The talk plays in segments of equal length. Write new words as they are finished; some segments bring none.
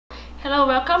Hello,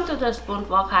 welcome to the Spoon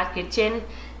for Heart Kitchen.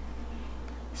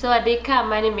 สวัสดีค่ะ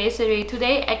My name is Siri.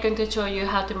 Today I'm going to show you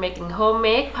how to make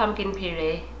homemade pumpkin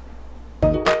puree.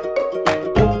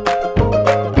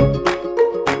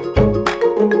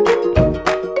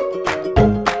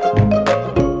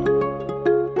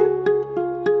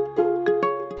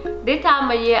 This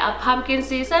time of year a pumpkin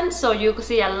season, so you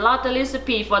see a lot of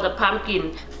recipe for the pumpkin.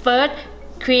 First,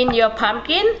 clean your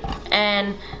pumpkin and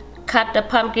cut the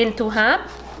pumpkin to half.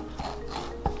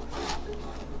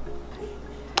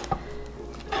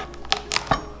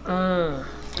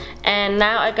 And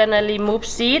now I'm gonna remove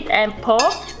seed and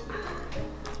pulp.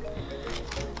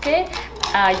 Okay,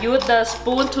 use the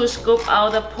spoon to scoop out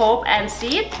the pulp and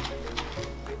seed.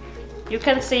 You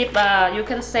can save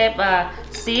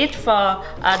seed for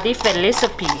a different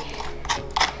recipe.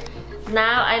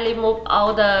 Now I remove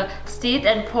all the seed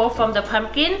and pulp from the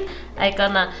pumpkin. I'm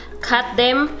gonna cut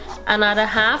them another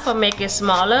half or make it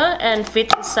smaller and fit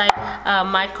inside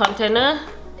my container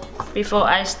before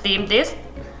I steam this.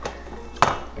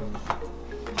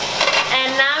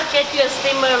 And now get your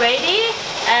steamer ready,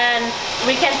 and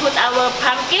we can put our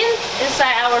pumpkin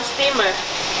inside our steamer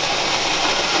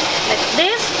like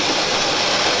this.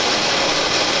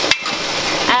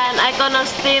 And I'm gonna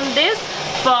steam this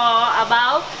for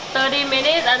about 30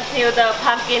 minutes until the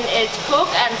pumpkin is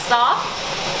cooked and soft.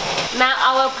 Now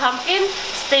our pumpkin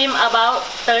steam about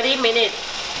 30 minutes.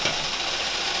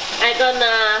 I'm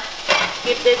gonna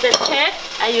give this a check.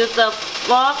 I use the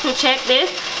fork to check this,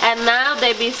 and now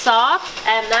they be soft.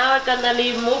 And now I'm gonna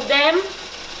remove them,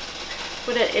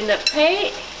 put it in the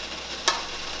plate.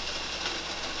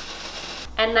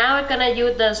 And now we're gonna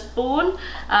use the spoon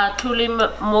to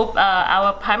remove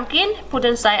our pumpkin, put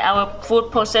inside our food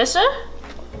processor.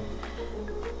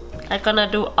 I'm gonna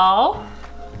do all.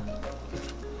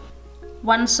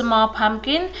 One small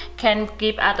pumpkin can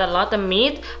give us a lot of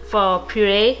meat for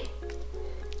puree.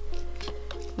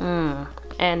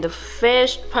 And the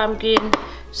fresh pumpkin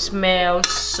smells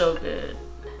so good.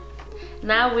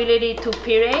 Now we're ready to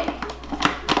puree.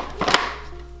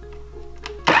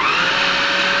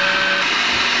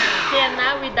 Yeah,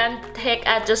 now we done. Take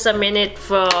just a minute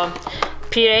for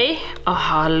puree.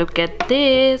 Oh, look at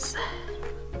this.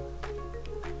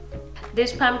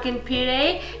 This pumpkin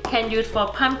puree can use for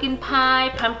pumpkin pie,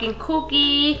 pumpkin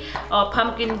cookie, or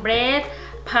pumpkin bread,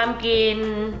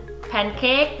 pumpkin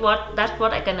pancake. That's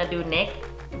what I'm gonna do next.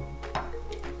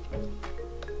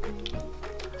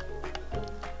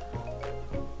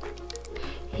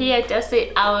 Here just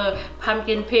see our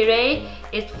pumpkin puree.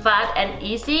 It's fast and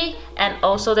easy, and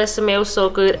also they smell so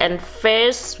good and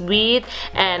fresh, sweet,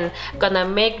 and gonna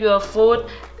make your food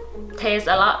taste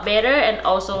a lot better and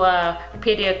also a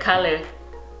prettier color.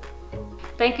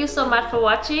 Thank you so much for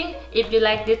watching. If you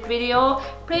like this video,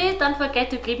 please don't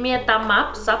forget to give me a thumb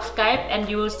up, subscribe, and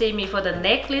you will see me for the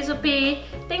next recipe.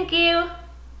 Thank you.